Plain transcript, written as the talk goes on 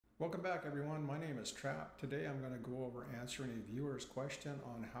Welcome back, everyone. My name is Trap. Today I'm going to go over answering a viewer's question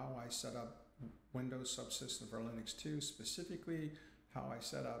on how I set up Windows subsystem for Linux 2, specifically how I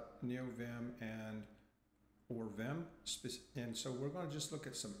set up Neovim and Vim. And so we're going to just look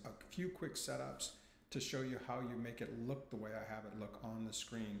at a few quick setups to show you how you make it look the way I have it look on the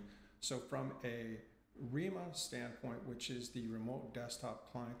screen. So from a Remmina standpoint, which is the remote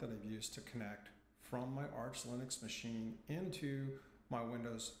desktop client that I've used to connect from my ArchLinux machine into my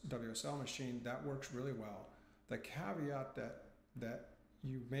Windows WSL machine, that works really well. The caveat that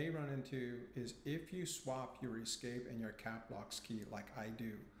you may run into is if you swap your escape and your cap locks key like I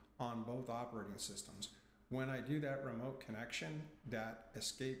do on both operating systems, when I do that remote connection, that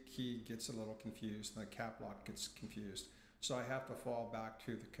escape key gets a little confused and the cap lock gets confused. So I have to fall back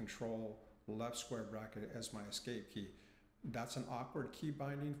to the control left square bracket as my escape key. That's an awkward key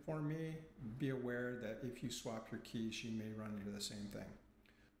binding for me. Be aware that if you swap your keys, you may run into the same thing.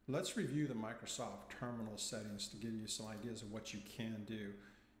 Let's review the Microsoft terminal settings to give you some ideas of what you can do.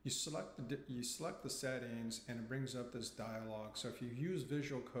 You select the settings and it brings up this dialog. So if you use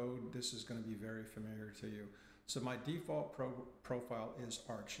Visual Code, this is going to be very familiar to you. So my default profile is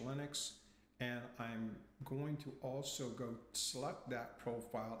ArchLinux, and I'm going to also go select that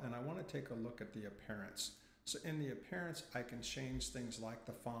profile, and I want to take a look at the appearance. So in the appearance, I can change things like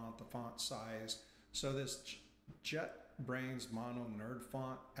the font size. So this JetBrains Mono Nerd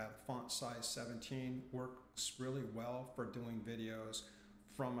font at font size 17 works really well for doing videos.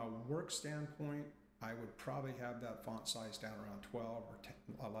 From a work standpoint, I would probably have that font size down around 12 or 10,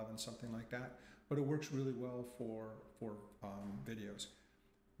 11, something like that. But it works really well for videos.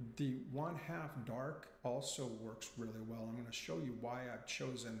 The 1/2 dark also works really well. I'm going to show you why I've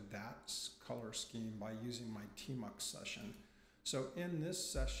chosen that color scheme by using my Tmux session. So in this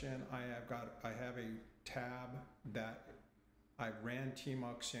session, I have a tab that I ran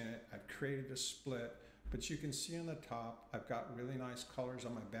Tmux in it. I've created a split, but you can see on the top, I've got really nice colors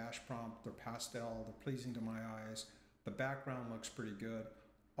on my bash prompt. They're pastel, they're pleasing to my eyes. The background looks pretty good.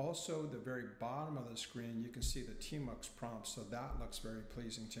 Also, the very bottom of the screen, you can see the Tmux prompt, so that looks very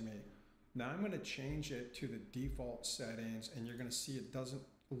pleasing to me. Now I'm going to change it to the default settings, and you're going to see it doesn't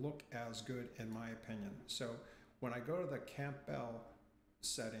look as good in my opinion. So when I go to the Campbell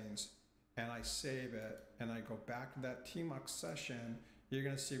settings and I save it and I go back to that Tmux session, you're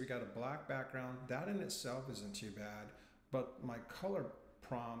going to see we got a black background. That in itself isn't too bad, but my color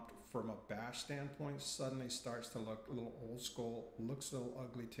prompt from a bash standpoint suddenly starts to look a little old school, looks a little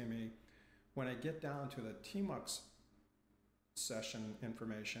ugly to me. When I get down to the Tmux session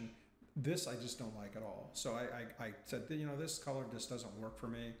information, this I just don't like at all. So I said, you know, this color just doesn't work for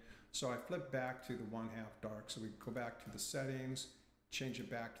me. So I flip back to the 1/2 dark. So we go back to the settings, change it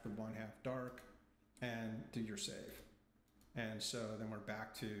back to the 1/2 dark, and do your save. And so then we're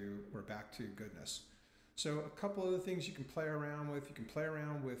back to goodness. So a couple other things you can play around with. You can play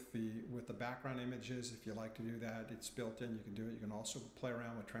around with the background images if you like to do that. It's built in, you can do it. You can also play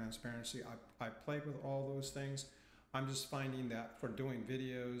around with transparency. I played with all those things. I'm just finding that for doing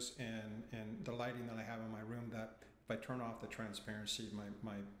videos and the lighting that I have in my room, that if I turn off the transparency,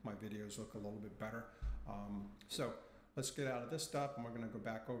 my videos look a little bit better. So let's get out of this stuff, and we're going to go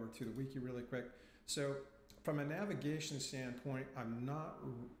back over to the wiki really quick. So from a navigation standpoint,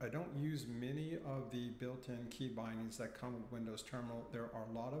 I don't use many of the built-in key bindings that come with Windows Terminal. There are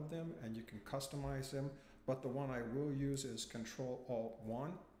a lot of them, and you can customize them, but the one I will use is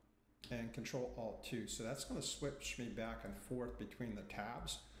Control-Alt-1 and Control-Alt-2. So that's going to switch me back and forth between the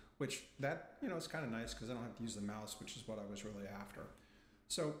tabs, which that, you know, it's kind of nice because I don't have to use the mouse, which is what I was really after.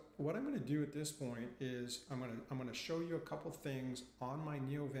 So what I'm going to do at this point is I'm going to show you a couple things on my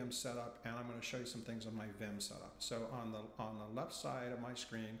Neovim setup, and I'm going to show you some things on my Vim setup. So on the left side of my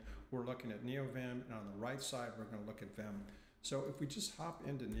screen, we're looking at Neovim, and on the right side, we're going to look at Vim. So if we just hop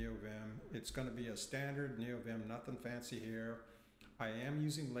into Neovim, it's going to be a standard Neovim, nothing fancy here. I am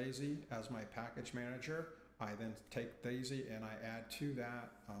using Lazy as my package manager. I then take Lazy and I add to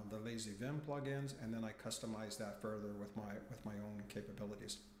that the Lazy Vim plugins, and then I customize that further with my own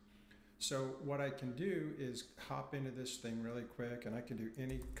capabilities. So what I can do is hop into this thing really quick, and I can do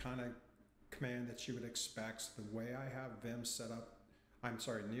any kind of command that you would expect. The way I have Vim set up,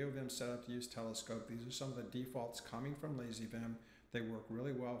 Neovim set up to use Telescope. These are some of the defaults coming from Lazy Vim. They work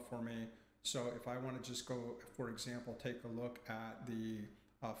really well for me. So if I want to just go, for example, take a look at the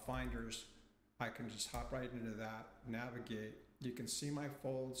finders, I can just hop right into that, navigate. You can see my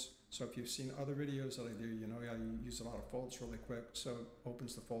folds. So if you've seen other videos that I do, you know I use a lot of folds really quick. So it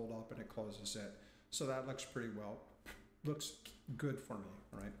opens the fold up and it closes it. So that looks pretty well, looks good for me,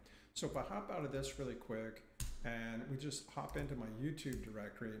 right? So if I hop out of this really quick, and we just hop into my YouTube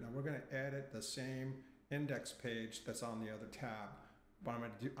directory. Now we're going to edit the same index page that's on the other tab, but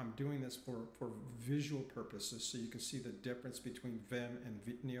I'm doing this for visual purposes so you can see the difference between Vim and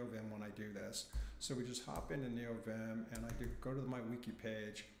Neovim when I do this. So we just hop into Neovim and I go to my wiki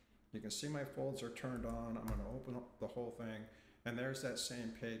page. You can see my folds are turned on. I'm going to open up the whole thing, and there's that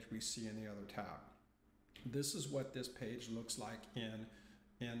same page we see in the other tab. This is what this page looks like in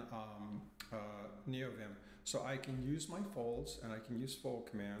Neovim. So I can use my folds, and I can use fold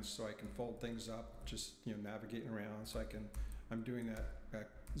commands, so I can fold things up, just navigating around. So I'm doing that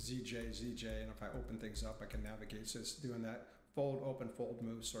ZJ, and if I open things up, I can navigate. So it's doing that fold, open, fold,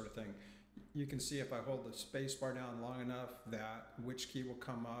 move sort of thing. You can see if I hold the space bar down long enough that which key will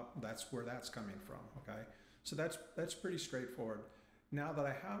come up, that's where that's coming from, okay? So that's pretty straightforward. Now that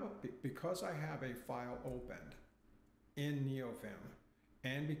I have because I have a file opened in Neovim,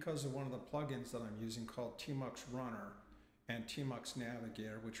 and because of one of the plugins that I'm using called Tmux Runner and Tmux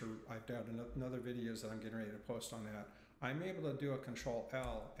Navigator, which I've done another videos that I'm getting ready to post on that, I'm able to do a Control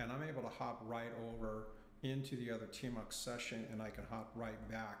L, and I'm able to hop right over into the other Tmux session, and I can hop right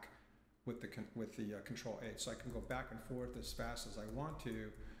back with the Control H. So I can go back and forth as fast as I want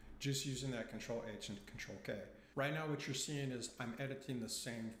to, just using that Control H and Control K. Right now what you're seeing is I'm editing the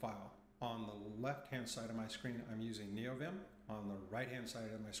same file. On the left-hand side of my screen, I'm using Neovim. On the right-hand side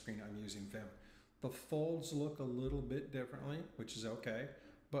of my screen, I'm using Vim. The folds look a little bit differently, which is okay,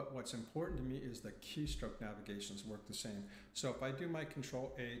 but what's important to me is the keystroke navigations work the same. So if I do my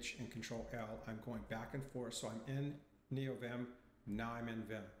Control H and Control L, I'm going back and forth. So I'm in Neovim, now I'm in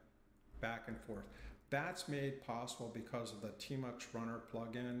Vim, back and forth. That's made possible because of the Tmux Runner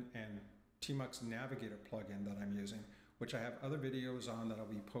plugin and Tmux Navigator plugin that I'm using, which I have other videos on that I'll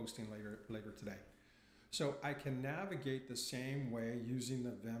be posting later today. So I can navigate the same way using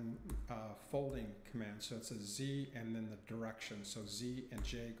the Vim folding command. So it's a Z and then the direction. So Z and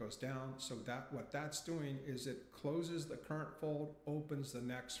J goes down. So what that's doing is it closes the current fold, opens the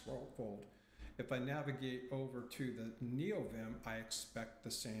next fold. If I navigate over to the Neovim, I expect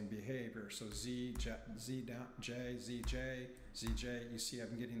the same behavior. So Z, down, J, ZJ, ZJ, you see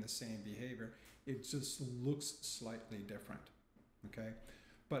I'm getting the same behavior. It just looks slightly different, okay?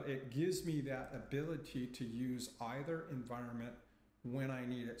 But it gives me that ability to use either environment when I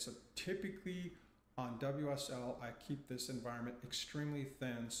need it. So typically on WSL, I keep this environment extremely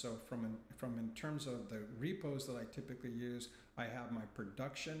thin. So in terms of the repos that I typically use, I have my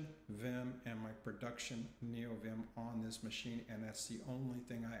production Vim and my production Neovim on this machine, and that's the only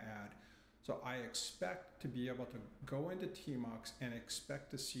thing I add. So I expect to be able to go into Tmux and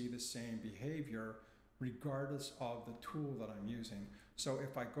expect to see the same behavior regardless of the tool that I'm using. So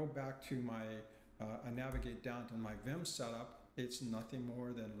if I go back to my, I navigate down to my Vim setup, it's nothing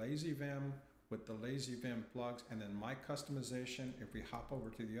more than lazy Vim with the lazy Vim plugs, and then my customization. If we hop over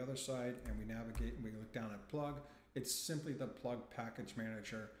to the other side and we navigate and we look down at plug, it's simply the plug package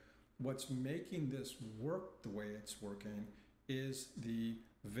manager. What's making this work the way it's working is the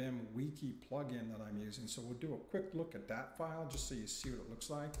Vim wiki plugin that I'm using. So we'll do a quick look at that file just so you see what it looks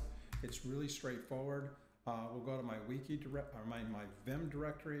like. It's really straightforward. We'll go to my wiki my Vim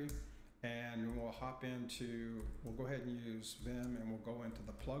directory, and we'll hop into, we'll go ahead and use Vim, and we'll go into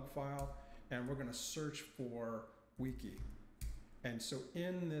the plug file, and we're going to search for wiki. And so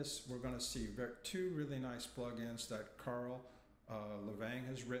in this, we're going to see two really nice plugins that Carl Levang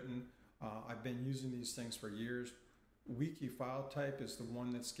has written. I've been using these things for years. Wiki file type is the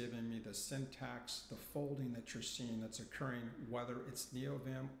one that's giving me the syntax, the folding that you're seeing that's occurring, whether it's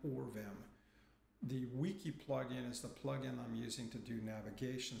Neovim or Vim. The wiki plugin is the plugin I'm using to do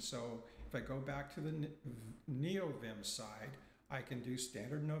navigation. So if I go back to the Neovim side, I can do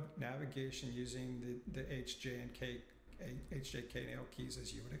standard navigation using the HJ and KNL keys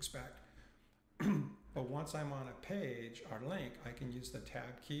as you would expect. But once I'm on a page or link, I can use the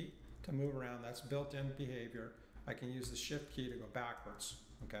tab key to move around. That's built-in behavior. I can use the shift key to go backwards,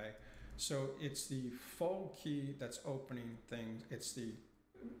 okay? So it's the fold key that's opening things. It's the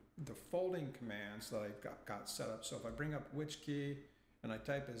folding commands that I've got set up. So if I bring up which key and I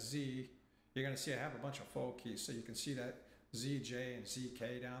type a Z, you're gonna see I have a bunch of fold keys. So you can see that ZJ and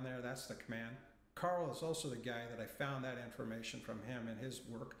ZK down there, that's the command. Carl is also the guy that I found that information from him and his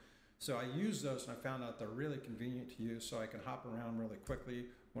work. So I use those and I found out they're really convenient to use, so I can hop around really quickly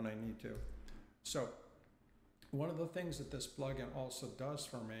when I need to. So one of the things that this plugin also does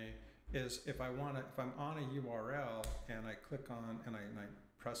for me is if I'm on a URL and I click on and I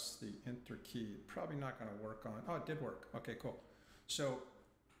press the enter key, probably not going to work on, oh, it did work. Okay, cool. So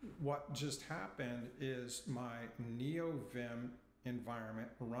what just happened is my Neovim environment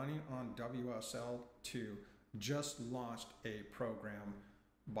running on WSL2 just launched a program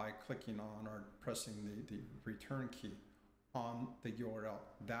by clicking on or pressing the return key on the URL.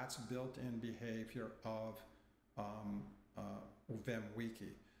 That's built-in behavior of Vim Wiki.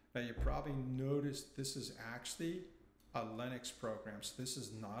 Now you probably noticed this is actually a Linux program. So this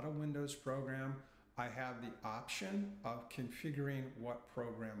is not a Windows program. I have the option of configuring what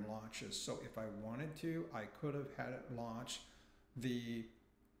program launches. So if I wanted to, I could have had it launch the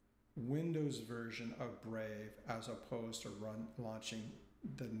Windows version of Brave as opposed to launching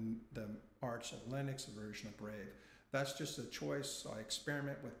the ArchLinux version of Brave. That's just a choice, so I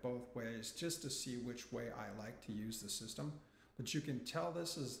experiment with both ways just to see which way I like to use the system. But you can tell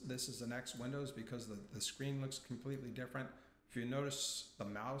this is an X Windows because the screen looks completely different. If you notice the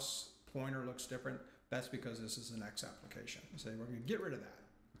mouse pointer looks different, that's because this is an X application. So we're going to get rid of that.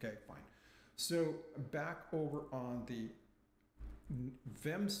 Okay, fine. So back over on the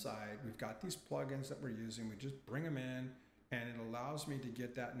Vim side, we've got these plugins that we're using. We just bring them in, and it allows me to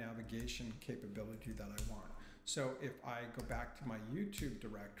get that navigation capability that I want. So if I go back to my YouTube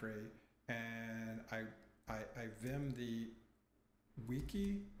directory and I Vim the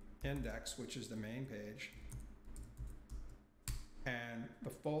wiki index, which is the main page, and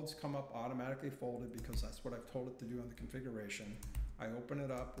the folds come up automatically folded because that's what I've told it to do in the configuration. I open it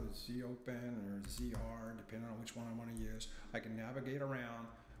up with ZOpen or ZR, depending on which one I want to use. I can navigate around.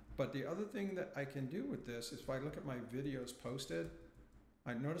 But the other thing that I can do with this is if I look at my videos posted,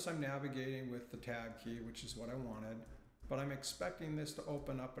 I notice I'm navigating with the tab key, which is what I wanted, but I'm expecting this to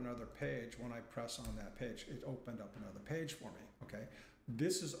open up another page. When I press on that page, it opened up another page for me, okay?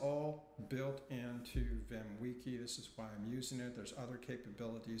 This is all built into Vim Wiki. This is why I'm using it. There's other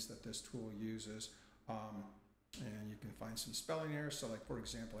capabilities that this tool uses. And you can find some spelling errors. So like, for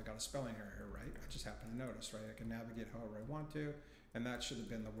example, I got a spelling error here, right? I just happen to notice, right? I can navigate however I want to, and that should have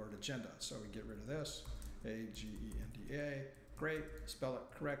been the word agenda. So we get rid of this, A-G-E-N-D-A. Great, spell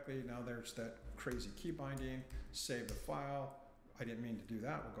it correctly. Now there's that crazy key binding. Save the file. I didn't mean to do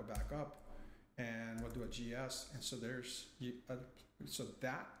that. We'll go back up and we'll do a GS. And so there's, so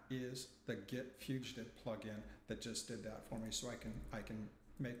that is the Get Fugitive plugin that just did that for me. So I can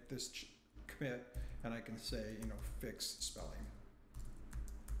make this commit and I can say, you know, fix spelling.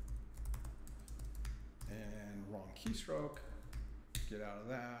 And wrong keystroke. Get out of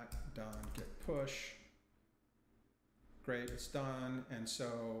that. Done. Get push. Great, it's done. And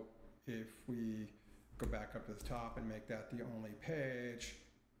so if we go back up to the top and make that the only page,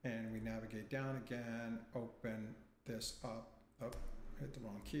 and we navigate down again, open this up, hit the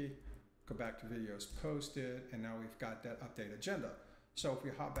wrong key, go back to videos posted, and now we've got that update agenda. So if we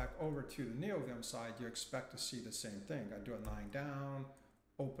hop back over to the Neovim side, you expect to see the same thing. I do a 9 down,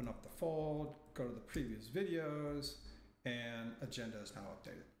 open up the fold, go to the previous videos, and agenda is now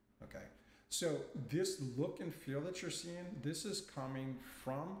updated, okay? So this look and feel that you're seeing, this is coming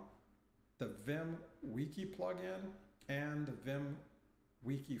from the Vim Wiki plugin and the Vim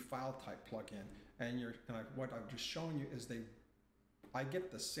Wiki file type plugin. And what I've just shown you is I get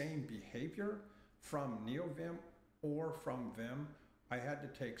the same behavior from Neovim or from Vim. I had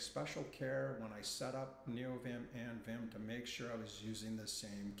to take special care when I set up Neovim and Vim to make sure I was using the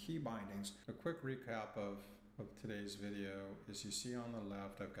same key bindings. A quick recap of today's video is you see on the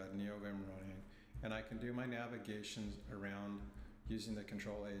left I've got Neovim running, and I can do my navigations around using the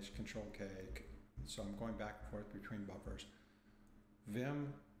Control H, Control K. So I'm going back and forth between buffers.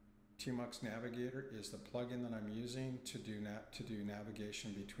 Vim Tmux Navigator is the plugin that I'm using to do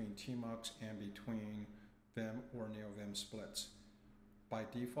navigation between Tmux and between Vim or Neovim splits. By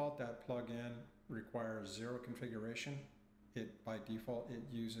default, that plugin requires 0 configuration. By default, it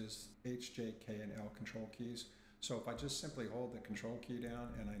uses H, J, K, and L control keys. So if I just simply hold the control key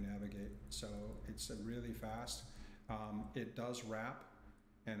down and I navigate, so it's really fast. It does wrap,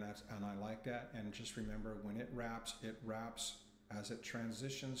 and I like that. And just remember, when it wraps as it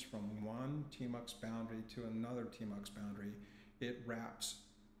transitions from one Tmux boundary to another Tmux boundary. It wraps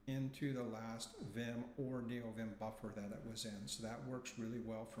into the last Vim or Neovim buffer that it was in. So that works really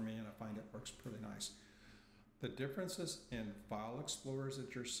well for me, and I find it works pretty nice. The differences in file explorers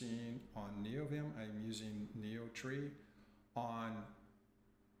that you're seeing on Neovim, I'm using NeoTree. On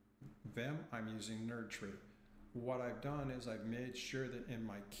Vim, I'm using NerdTree. What I've done is I've made sure that in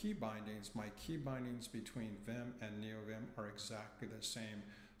my key bindings between Vim and Neovim are exactly the same.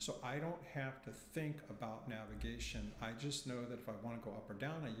 So I don't have to think about navigation. I just know that if I want to go up or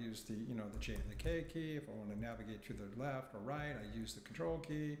down, I use the J and the K key. If I want to navigate to the left or right, I use the control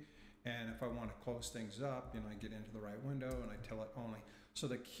key. And if I want to close things up, I get into the right window and I tell it only. So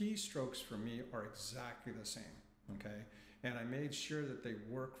the keystrokes for me are exactly the same, okay? And I made sure that they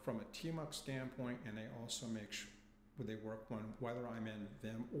work from a Tmux standpoint, and they also make sure they work whether I'm in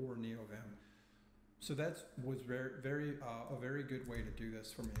Vim or Neovim. So that was a very good way to do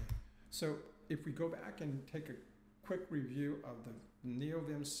this for me. So if we go back and take a quick review of the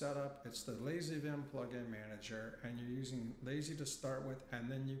Neovim setup, it's the Lazy Vim plugin manager, and you're using Lazy to start with, and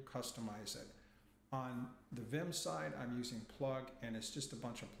then you customize it. On the Vim side, I'm using plug, and it's just a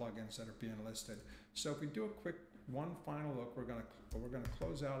bunch of plugins that are being listed. So if we do a quick one final look, we're gonna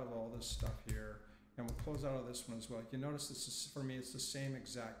close out of all this stuff here, and we'll close out of this one as well. You notice this is, for me, it's the same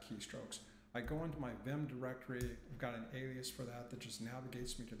exact keystrokes. I go into my Vim directory, I've got an alias for that just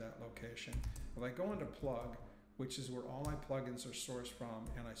navigates me to that location. If I go into plug, which is where all my plugins are sourced from,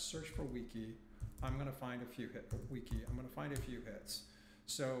 and I search for wiki, I'm gonna find a few hits.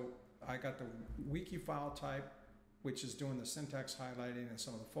 So I got the wiki file type, which is doing the syntax highlighting and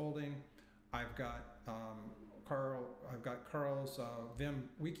some of the folding. I've got Carl's Vim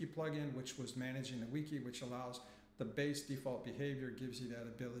wiki plugin, which was managing the wiki, which allows the base default behavior, gives you that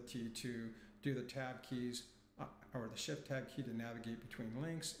ability to do the tab keys or the shift tab key to navigate between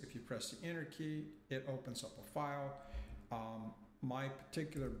links. If you press the enter key, it opens up a file. My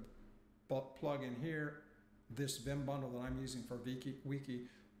particular plugin here, this Vim bundle that I'm using for wiki,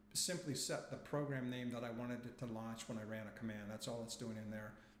 simply set the program name that I wanted it to launch when I ran a command. That's all it's doing in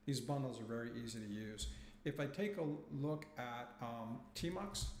there. These bundles are very easy to use. If I take a look at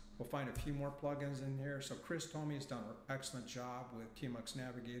Tmux, we'll find a few more plugins in here. So Chris told me he's done an excellent job with Tmux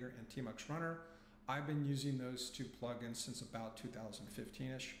Navigator and Tmux Runner. I've been using those two plugins since about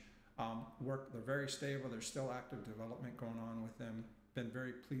 2015-ish. They're very stable. There's still active development going on with them. Been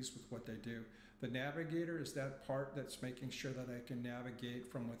very pleased with what they do. The Navigator is that part that's making sure that I can navigate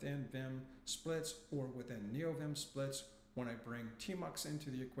from within Vim splits or within Neovim splits. When I bring Tmux into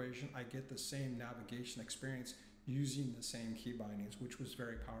the equation, I get the same navigation experience using the same key bindings, which was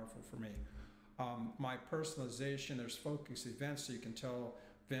very powerful for me. My personalization, there's focus events, so you can tell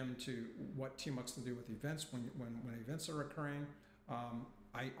Vim to what Tmux to do with events when events are occurring.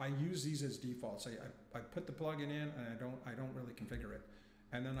 I use these as defaults. I put the plugin in, and I don't really configure it.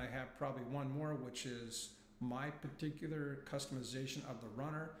 And then I have probably one more, which is my particular customization of the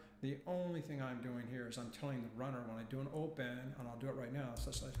runner. The only thing I'm doing here is I'm telling the runner when I do an open, and I'll do it right now, so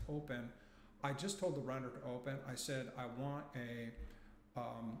let's open. I just told the runner to open. I said I want a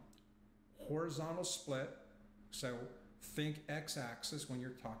horizontal split. So think x-axis when you're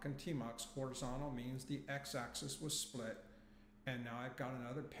talking Tmux. Horizontal means the x-axis was split. And now I've got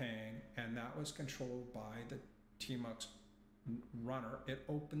another pane, and that was controlled by the Tmux runner. It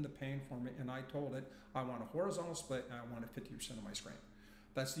opened the pane for me, and I told it I want a horizontal split, and I want it 50% of my screen.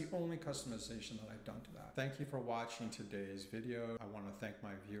 That's the only customization that I've done to that. Thank you for watching today's video. I want to thank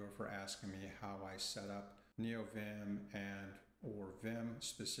my viewer for asking me how I set up Neovim or Vim,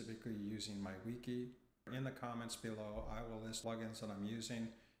 specifically using my wiki. In the comments below, I will list plugins that I'm using.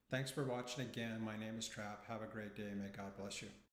 Thanks for watching again. My name is Trap. Have a great day. May God bless you.